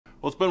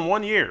Well, it's been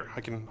 1 year,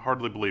 I can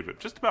hardly believe it,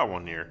 just about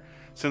 1 year,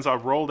 since I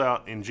rolled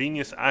out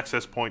EnGenius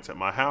access points at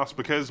my house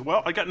because,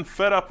 well, I gotten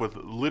fed up with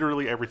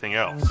literally everything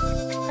else.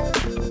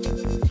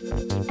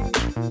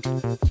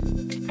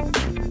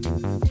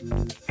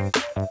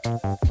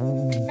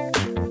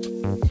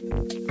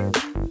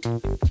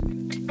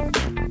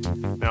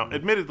 Now,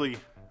 admittedly,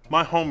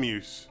 my home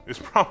use is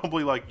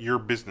probably like your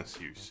business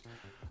use.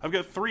 I've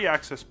got 3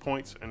 access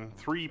points and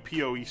 3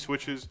 PoE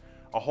switches,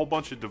 a whole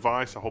bunch of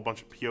device, a whole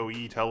bunch of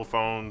PoE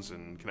telephones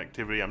and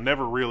connectivity. I'm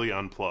never really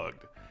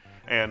unplugged.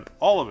 And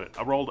all of it,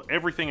 I rolled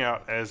everything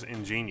out as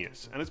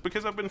EnGenius. And it's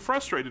because I've been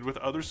frustrated with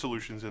other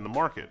solutions in the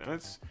market. And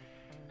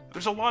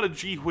there's a lot of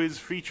gee whiz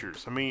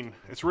features. I mean,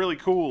 it's really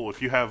cool if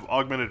you have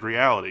augmented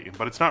reality,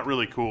 but it's not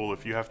really cool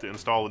if you have to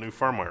install a new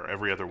firmware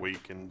every other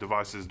week and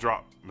devices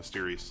drop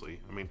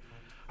mysteriously. I mean,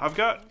 I've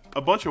got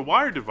a bunch of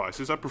wired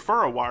devices. I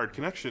prefer a wired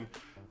connection,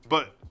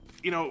 but,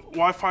 you know,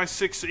 Wi-Fi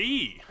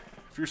 6E.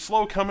 If you're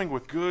slow coming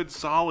with good,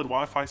 solid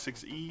Wi-Fi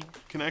 6E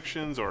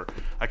connections, or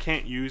I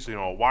can't use, you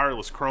know, a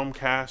wireless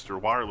Chromecast or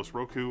wireless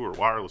Roku or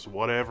wireless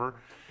whatever,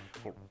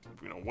 or,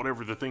 you know,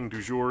 whatever the thing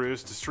du jour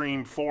is to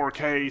stream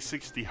 4K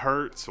 60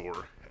 hertz,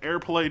 or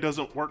AirPlay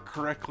doesn't work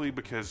correctly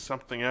because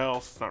something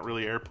else, it's not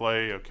really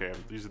AirPlay, okay,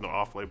 I'm using the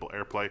off-label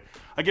AirPlay,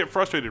 I get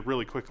frustrated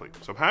really quickly.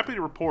 So I'm happy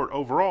to report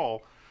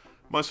overall,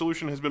 my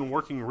solution has been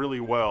working really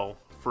well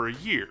for a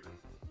year.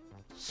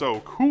 So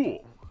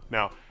cool.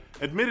 Now,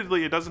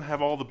 admittedly, it doesn't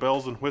have all the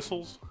bells and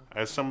whistles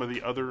as some of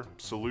the other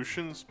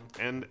solutions,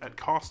 and at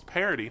cost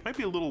parity,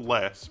 maybe a little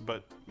less,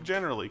 but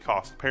generally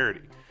cost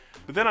parity.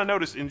 But then I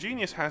noticed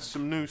EnGenius has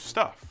some new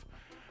stuff.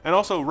 And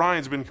also,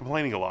 Ryan's been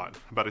complaining a lot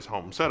about his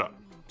home setup.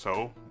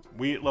 So,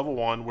 we at Level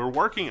 1, we're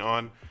working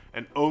on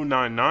an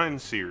 099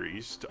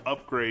 series to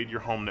upgrade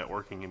your home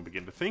networking and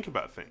begin to think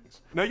about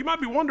things. Now, you might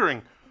be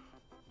wondering,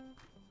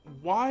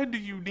 why do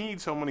you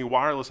need so many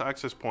wireless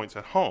access points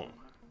at home?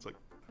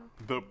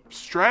 The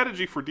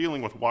strategy for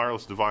dealing with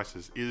wireless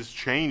devices is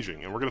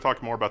changing, and we're going to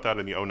talk more about that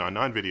in the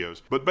 099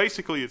 videos. But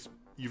basically,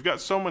 you've got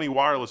so many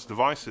wireless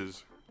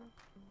devices,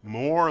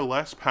 more or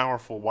less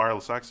powerful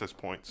wireless access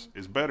points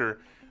is better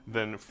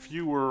than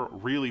fewer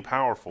really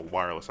powerful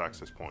wireless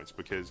access points,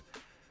 because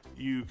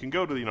you can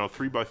go to, you know,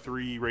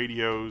 3x3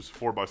 radios,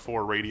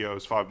 4x4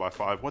 radios,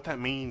 5x5. What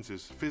that means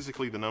is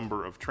physically the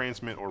number of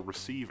transmit or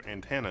receive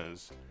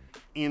antennas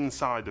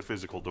inside the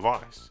physical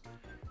device.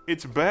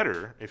 It's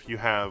better if you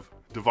have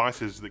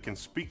devices that can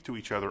speak to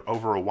each other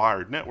over a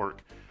wired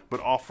network, but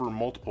offer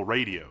multiple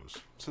radios.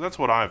 So that's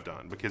what I've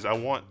done, because I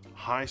want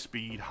high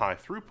speed, high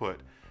throughput,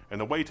 and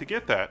the way to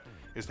get that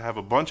is to have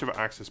a bunch of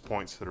access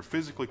points that are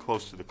physically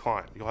close to the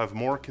client. You'll have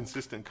more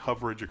consistent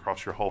coverage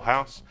across your whole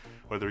house,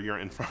 whether you're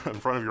in front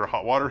of your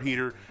hot water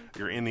heater,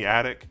 you're in the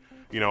attic.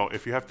 You know,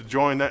 if you have to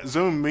join that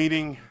Zoom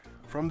meeting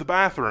from the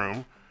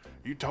bathroom,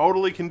 you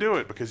totally can do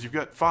it because you've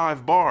got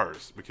 5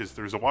 bars, because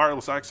there's a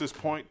wireless access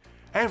point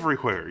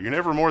everywhere. You're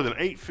never more than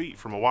 8 feet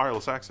from a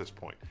wireless access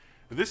point.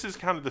 This is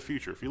kind of the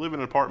future. If you live in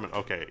an apartment,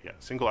 okay, yeah,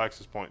 single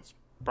access points,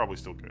 probably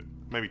still good,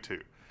 maybe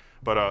 2.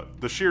 But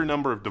the sheer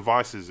number of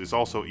devices is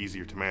also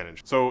easier to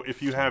manage. So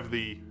if you have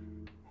the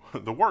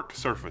work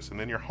surface, and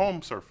then your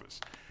home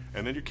surface,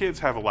 and then your kids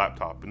have a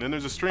laptop, and then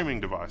there's a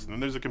streaming device, and then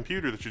there's a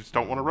computer that you just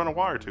don't want to run a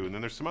wire to, and then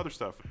there's some other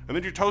stuff, and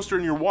then your toaster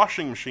and your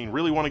washing machine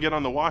really want to get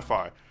on the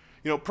Wi-Fi,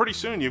 you know, pretty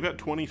soon you've got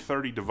 20,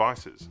 30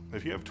 devices.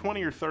 If you have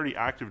 20 or 30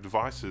 active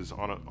devices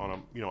on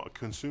a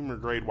consumer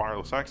grade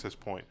wireless access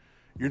point,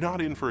 you're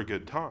not in for a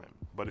good time.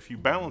 But if you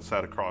balance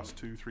that across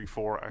 2, 3,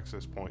 4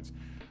 access points,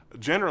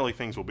 generally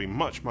things will be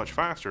much, much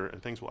faster,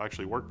 and things will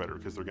actually work better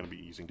because they're going to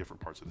be using different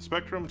parts of the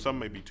spectrum. Some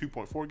may be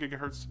 2.4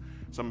 gigahertz,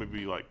 some may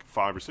be like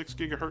 5 or 6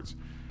 gigahertz.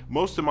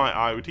 Most of my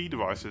IoT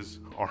devices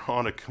are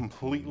on a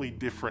completely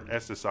different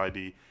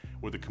SSID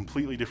with a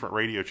completely different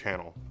radio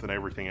channel than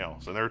everything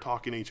else. And they're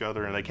talking to each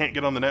other, and they can't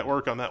get on the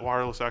network on that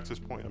wireless access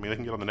point. I mean, they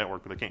can get on the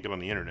network, but they can't get on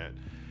the internet.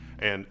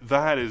 And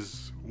that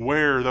is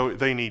where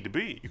they need to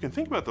be. You can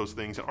think about those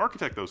things and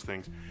architect those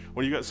things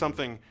when you got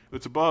something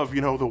that's above, you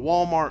know, the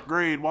Walmart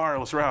grade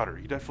wireless router.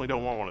 You definitely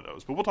don't want one of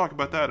those. But we'll talk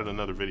about that in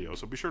another video,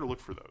 so be sure to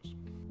look for those.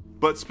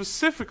 But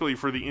specifically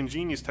for the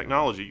EnGenius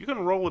technology, you can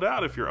roll it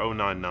out if you're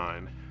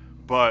 099.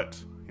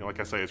 But, you know, like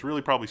I say, it's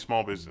really probably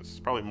small business.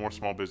 It's probably more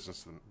small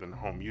business than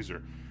home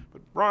user.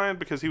 But Ryan,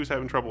 because he was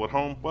having trouble at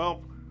home,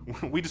 well,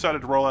 we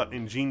decided to roll out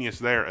EnGenius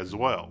there as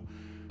well.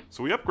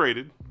 So we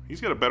upgraded. He's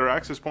got a better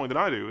access point than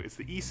I do. It's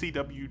the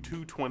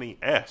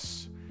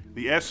ECW220S.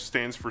 The S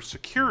stands for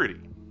security.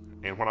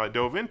 And when I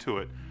dove into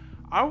it,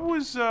 I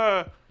was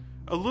a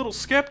little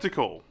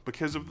skeptical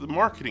because of the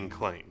marketing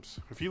claims.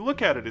 If you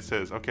look at it, it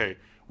says, okay,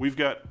 we've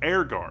got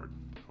AirGuard.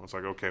 It's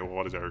like, okay, well,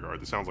 what is AirGuard?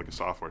 This sounds like a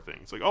software thing.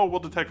 It's like, oh,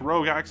 we'll detect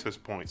rogue access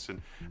points and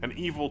an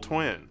evil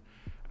twin.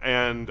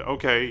 And,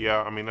 okay,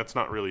 yeah, I mean, that's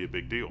not really a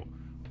big deal.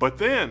 But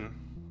then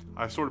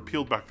I sort of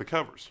peeled back the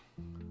covers.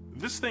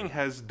 This thing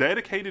has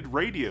dedicated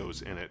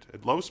radios in it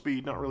at low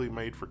speed, not really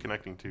made for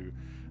connecting to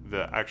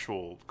the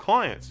actual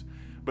clients,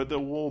 but that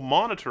will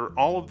monitor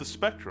all of the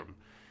spectrum.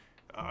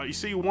 You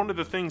see, one of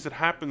the things that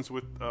happens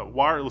with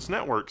wireless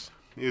networks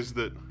is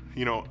that,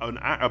 you know,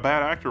 a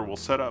bad actor will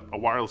set up a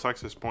wireless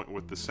access point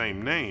with the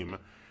same name,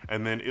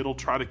 and then it'll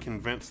try to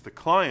convince the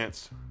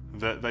clients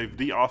that they've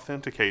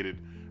de-authenticated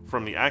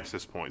from the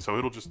access point. So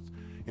it'll just,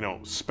 you know,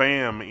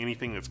 spam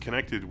anything that's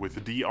connected with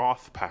the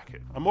de-auth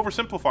packet. I'm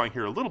oversimplifying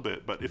here a little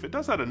bit, but if it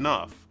does that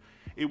enough,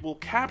 it will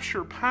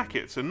capture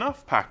packets,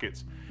 enough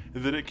packets,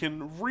 that it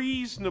can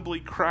reasonably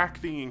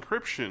crack the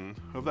encryption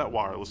of that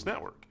wireless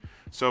network.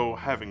 So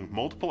having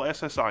multiple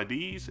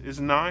SSIDs is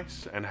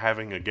nice, and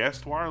having a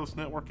guest wireless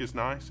network is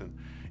nice, and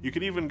you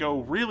can even go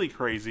really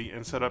crazy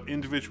and set up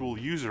individual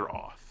user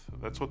auth.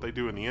 That's what they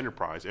do in the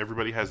enterprise.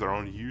 Everybody has their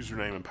own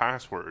username and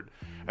password,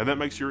 and that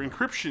makes your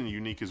encryption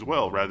unique as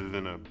well, rather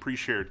than a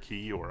pre-shared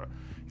key or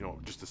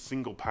just a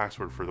single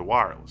password for the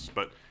wireless.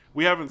 But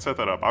we haven't set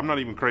that up. I'm not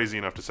even crazy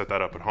enough to set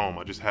that up at home.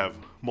 I just have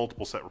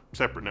multiple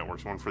separate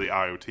networks, one for the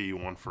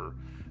IoT, one for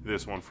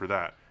this, one for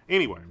that.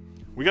 Anyway,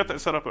 we got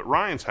that set up at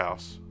Ryan's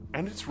house,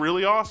 and it's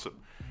really awesome.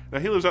 Now,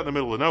 he lives out in the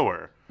middle of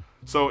nowhere,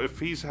 so if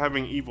he's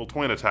having evil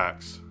twin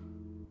attacks,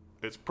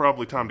 it's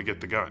probably time to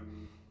get the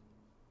gun.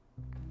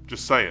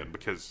 Just saying,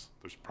 because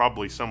there's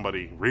probably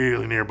somebody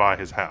really nearby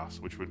his house,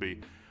 which would be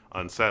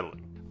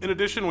unsettling. In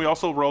addition, we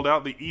also rolled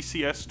out the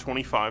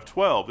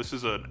ECS220. This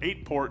is an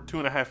 8-port,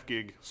 2.5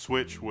 gig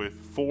switch with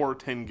 4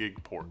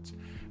 10-gig ports.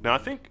 Now, I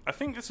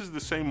think this is the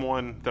same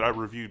one that I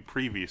reviewed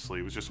previously.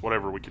 It was just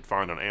whatever we could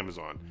find on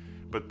Amazon.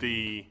 But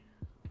the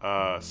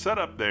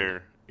setup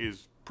there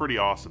is pretty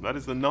awesome. That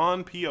is the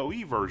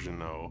non-PoE version,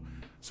 though.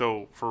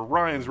 So for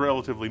Ryan's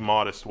relatively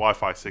modest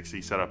Wi-Fi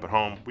 6E setup at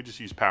home, we just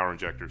use power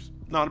injectors.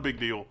 Not a big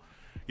deal.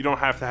 You don't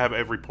have to have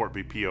every port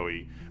be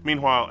PoE.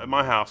 Meanwhile, at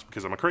my house,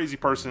 because I'm a crazy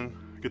person,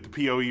 I get the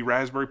PoE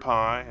Raspberry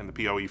Pi and the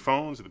PoE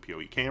phones and the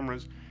PoE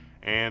cameras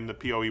and the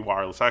PoE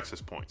wireless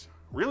access points.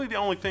 Really, the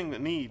only thing that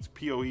needs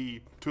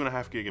PoE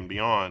 2.5 gig and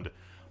beyond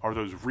are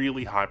those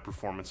really high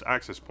performance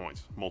access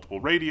points. Multiple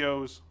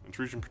radios,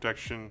 intrusion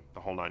protection, the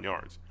whole 9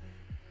 yards.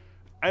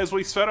 As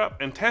we set up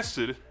and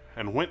tested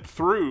and went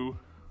through,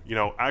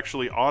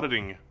 actually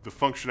auditing the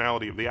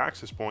functionality of the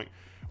access point,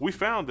 we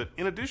found that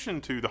in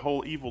addition to the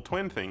whole evil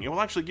twin thing, it will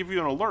actually give you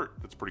an alert.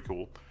 That's pretty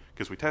cool,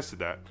 because we tested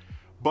that.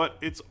 But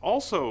it's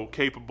also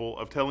capable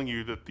of telling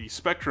you that the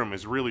spectrum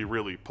is really,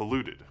 really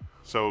polluted.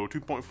 So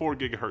 2.4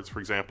 gigahertz, for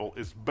example,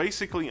 is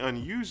basically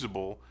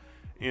unusable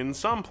in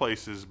some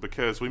places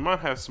because we might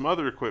have some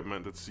other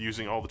equipment that's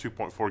using all the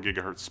 2.4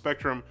 gigahertz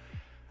spectrum,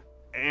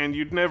 and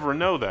you'd never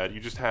know that. You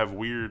just have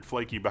weird,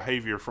 flaky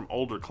behavior from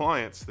older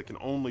clients that can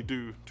only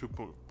do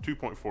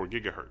 2.4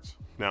 gigahertz.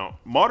 Now,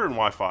 modern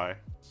Wi-Fi,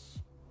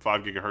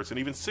 5 gigahertz and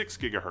even 6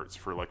 gigahertz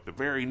for like the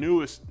very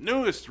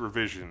newest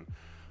revision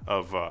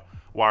of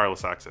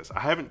wireless access.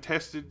 I haven't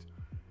tested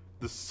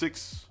the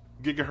 6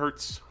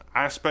 gigahertz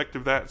aspect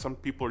of that. Some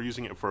people are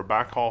using it for a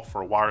backhaul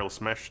for a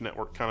wireless mesh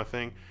network kind of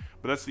thing.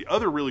 But that's the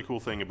other really cool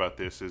thing about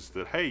this is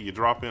that, hey, you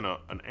drop in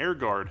an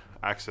AirGuard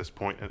access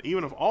point, and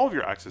even if all of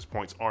your access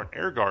points aren't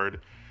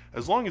AirGuard,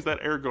 as long as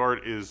that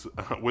AirGuard is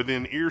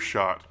within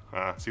earshot,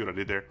 see what I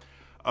did there,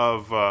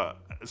 of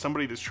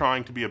somebody that's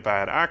trying to be a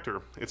bad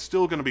actor, it's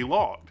still going to be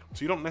logged.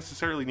 So you don't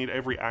necessarily need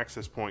every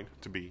access point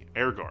to be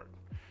AirGuard.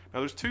 Now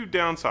there's two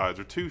downsides,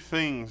 or two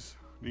things,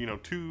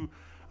 two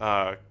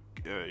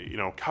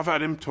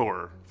caveat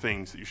emptor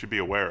things that you should be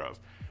aware of.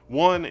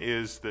 One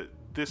is that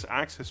this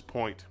access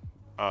point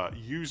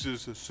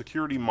uses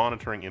security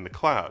monitoring in the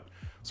cloud.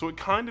 So it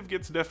kind of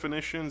gets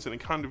definitions and it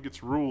kind of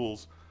gets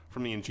rules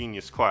from the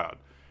EnGenius cloud.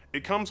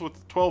 It comes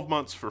with 12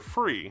 months for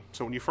free,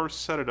 so when you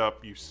first set it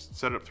up, you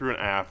set it up through an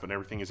app and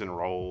everything is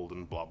enrolled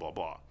and blah, blah,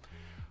 blah.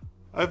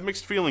 I have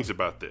mixed feelings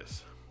about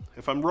this.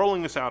 If I'm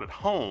rolling this out at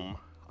home,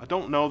 I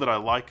don't know that I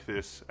like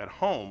this at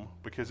home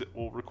because it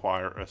will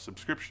require a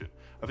subscription.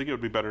 I think it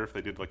would be better if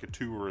they did like a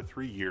 2 or a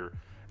 3 year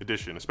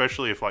edition,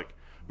 especially if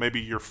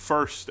maybe your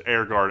first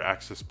AirGuard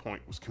access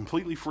point was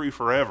completely free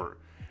forever,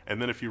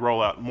 and then if you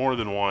roll out more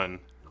than one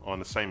on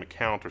the same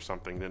account or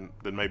something,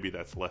 then maybe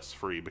that's less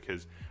free,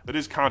 because that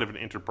is kind of an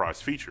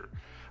enterprise feature.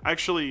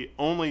 Actually,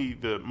 only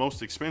the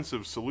most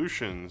expensive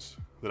solutions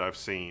that I've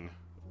seen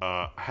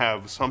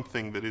have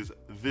something that is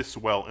this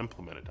well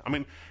implemented. I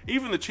mean,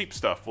 even the cheap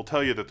stuff will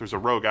tell you that there's a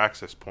rogue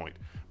access point,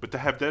 but to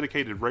have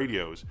dedicated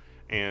radios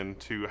and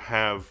to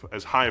have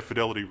as high a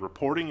fidelity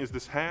reporting as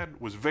this had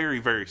was very,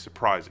 very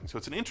surprising. So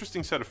it's an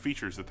interesting set of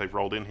features that they've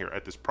rolled in here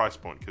at this price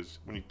point, because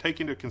when you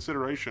take into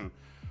consideration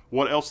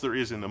what else there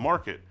is in the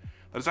market,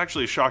 that is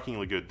actually a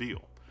shockingly good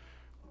deal.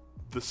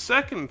 The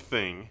second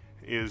thing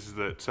is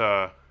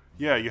that,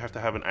 you have to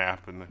have an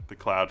app and the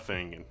cloud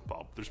thing, and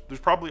blah. There's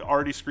probably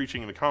already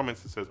screeching in the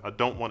comments that says, I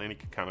don't want any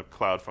kind of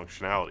cloud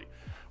functionality.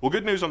 Well,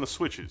 good news on the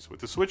switches.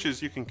 With the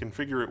switches, you can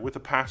configure it with a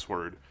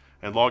password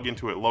and log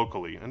into it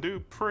locally and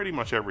do pretty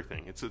much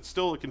everything. It's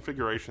still a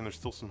configuration. There's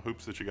still some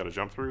hoops that you got to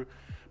jump through,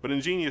 but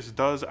EnGenius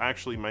does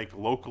actually make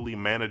locally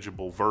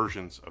manageable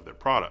versions of their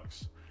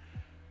products.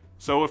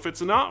 So if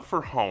it's not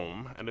for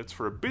home and it's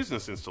for a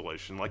business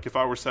installation, like if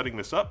I were setting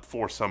this up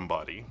for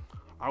somebody,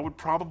 I would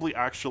probably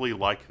actually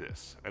like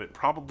this, and it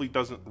probably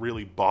doesn't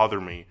really bother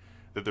me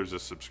that there's a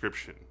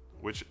subscription,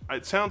 which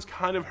it sounds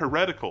kind of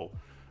heretical,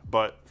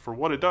 but for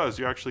what it does,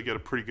 you actually get a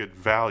pretty good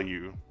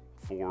value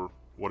for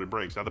what it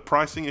brings. Now, the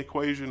pricing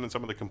equation and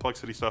some of the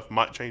complexity stuff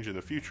might change in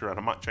the future, and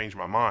I might change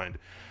my mind.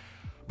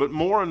 But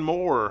more and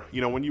more,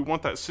 you know, when you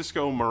want that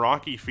Cisco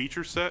Meraki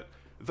feature set,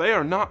 they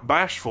are not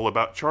bashful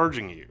about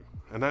charging you.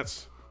 And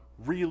that's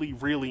really,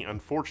 really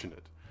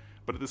unfortunate.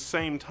 But at the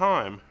same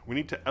time, we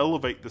need to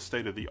elevate the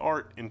state of the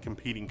art in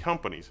competing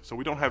companies, so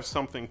we don't have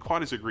something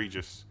quite as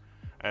egregious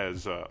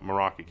as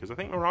Meraki, because I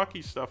think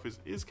Meraki's stuff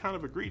is kind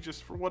of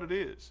egregious for what it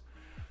is.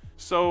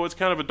 So it's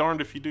kind of a darned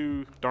if you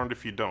do, darned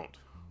if you don't.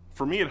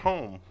 For me at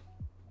home,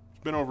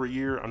 it's been over a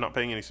year. I'm not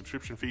paying any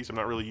subscription fees. I'm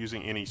not really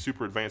using any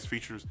super advanced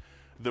features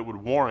that would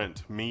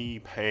warrant me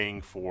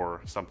paying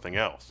for something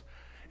else.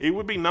 It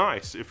would be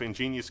nice if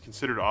EnGenius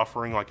considered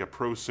offering like a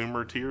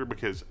prosumer tier,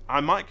 because I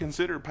might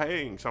consider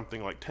paying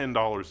something like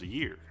 $10 a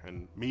year,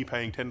 and me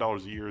paying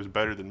 $10 a year is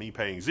better than me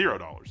paying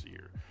 $0 a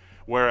year.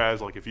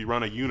 Whereas like if you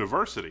run a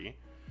university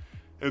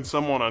and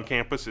someone on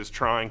campus is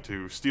trying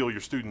to steal your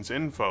students'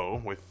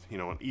 info with, you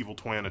know, an evil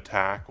twin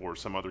attack or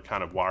some other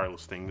kind of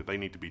wireless thing that they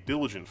need to be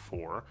diligent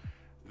for,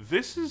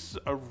 this is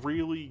a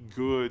really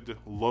good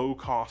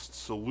low-cost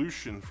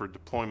solution for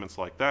deployments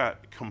like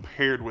that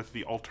compared with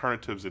the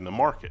alternatives in the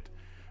market.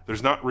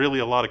 There's not really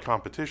a lot of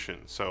competition,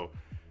 so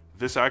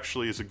this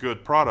actually is a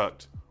good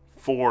product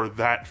for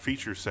that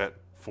feature set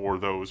for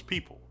those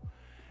people.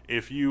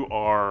 If you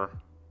are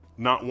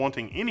not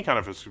wanting any kind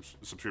of a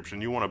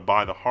subscription, you want to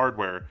buy the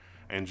hardware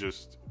and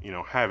just, you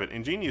know, have it.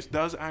 EnGenius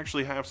does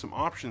actually have some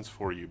options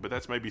for you, but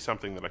that's maybe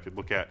something that I could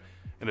look at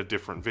in a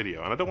different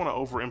video. And I don't want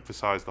to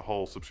overemphasize the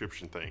whole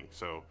subscription thing.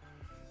 So,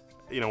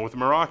 you know, with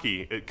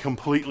Meraki, it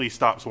completely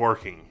stops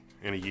working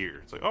in a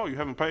year. It's like, oh, you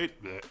haven't paid?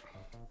 Blech.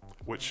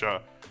 Which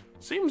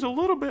seems a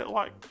little bit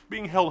like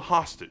being held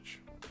hostage.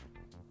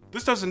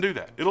 This doesn't do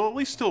that. It'll at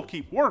least still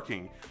keep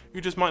working.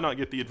 You just might not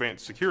get the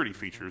advanced security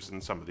features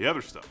and some of the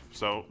other stuff.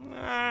 So,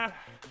 I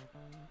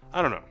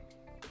don't know.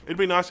 It'd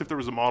be nice if there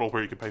was a model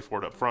where you could pay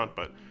for it up front,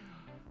 but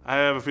I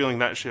have a feeling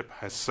that ship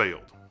has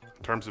sailed.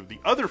 In terms of the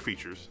other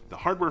features, the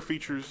hardware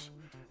features,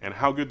 and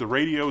how good the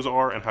radios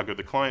are, and how good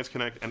the clients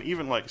connect, and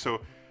even like,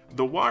 so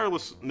the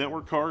wireless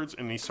network cards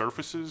in these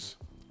Surfaces,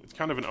 it's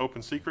kind of an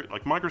open secret.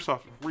 Like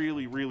Microsoft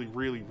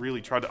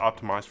really tried to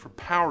optimize for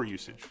power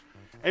usage.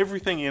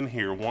 Everything in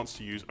here wants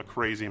to use a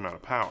crazy amount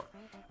of power.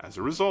 As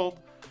a result,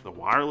 the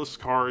wireless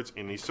cards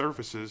in these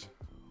Surfaces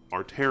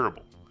are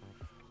terrible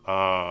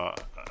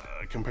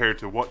compared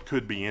to what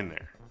could be in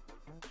there.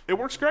 It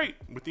works great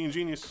with the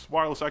EnGenius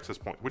wireless access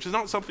point, which is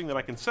not something that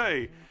I can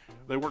say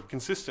they work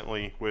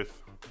consistently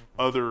with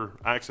other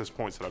access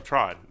points that I've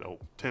tried. They'll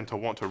tend to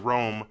want to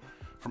roam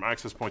from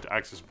access point to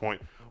access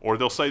point, or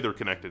they'll say they're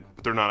connected,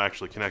 but they're not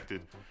actually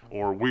connected,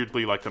 or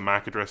weirdly, like the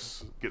MAC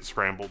address gets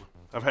scrambled.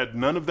 I've had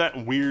none of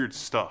that weird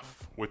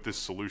stuff with this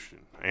solution,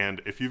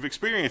 and if you've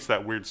experienced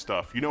that weird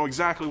stuff, you know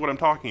exactly what I'm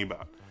talking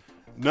about.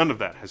 None of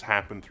that has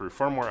happened through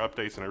firmware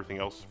updates and everything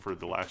else for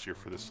the last year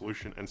for this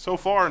solution, and so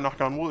far,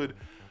 knock on wood,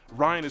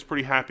 Ryan is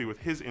pretty happy with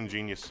his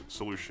EnGenius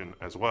solution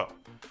as well.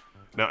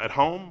 Now at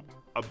home,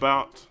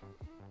 about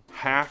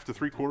half to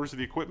 3/4 of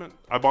the equipment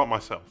I bought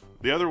myself.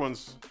 The other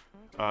ones,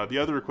 the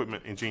other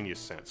equipment EnGenius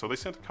sent. So they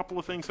sent a couple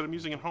of things that I'm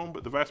using at home,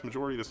 but the vast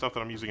majority of the stuff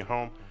that I'm using at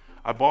home,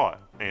 I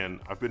bought, and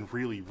I've been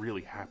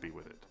really happy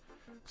with it.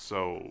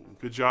 So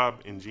good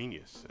job,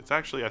 EnGenius. It's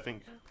actually, I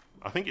think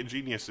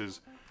EnGenius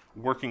is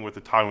working with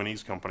a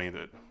Taiwanese company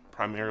that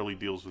primarily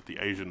deals with the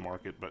Asian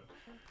market, but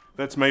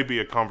that's maybe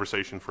a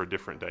conversation for a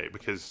different day,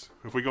 because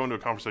if we go into a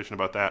conversation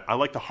about that, I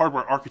like the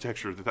hardware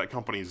architecture that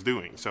company is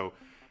doing. So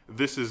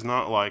this is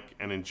not like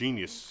an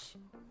EnGenius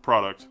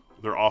product.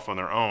 They're off on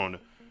their own.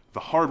 The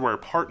hardware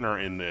partner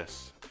in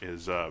this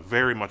is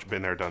very much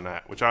been there, done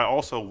that, which I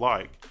also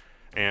like.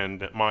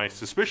 And my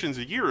suspicions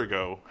a year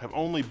ago have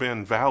only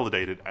been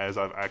validated as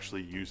I've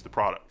actually used the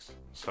products.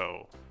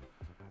 So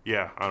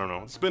yeah, I don't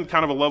know. It's been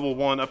kind of a level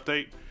 1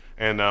 update.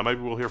 And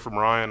maybe we'll hear from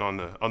Ryan on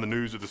the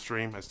news of the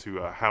stream as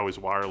to how his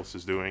wireless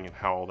is doing and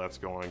how all that's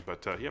going.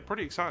 But yeah,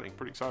 pretty exciting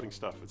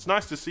stuff. It's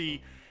nice to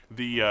see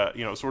the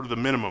you know, sort of the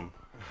minimum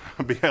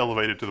be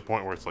elevated to the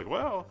point where it's like,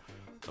 well,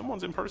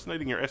 someone's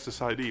impersonating your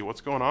SSID.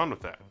 What's going on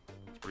with that?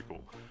 It's pretty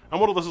cool. I'm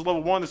Whittle. This is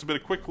level 1. This has been a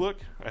quick look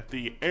at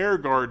the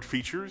AirGuard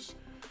features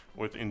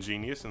with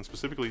EnGenius, and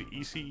specifically the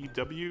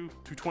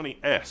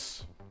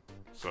ECW220S.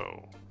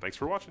 So thanks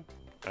for watching,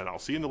 and I'll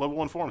see you in the level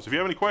 1 forums. If you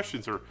have any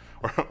questions or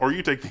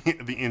you take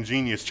the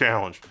EnGenius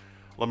challenge,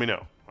 let me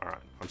know. All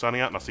right, I'm signing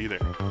out, and I'll see you there.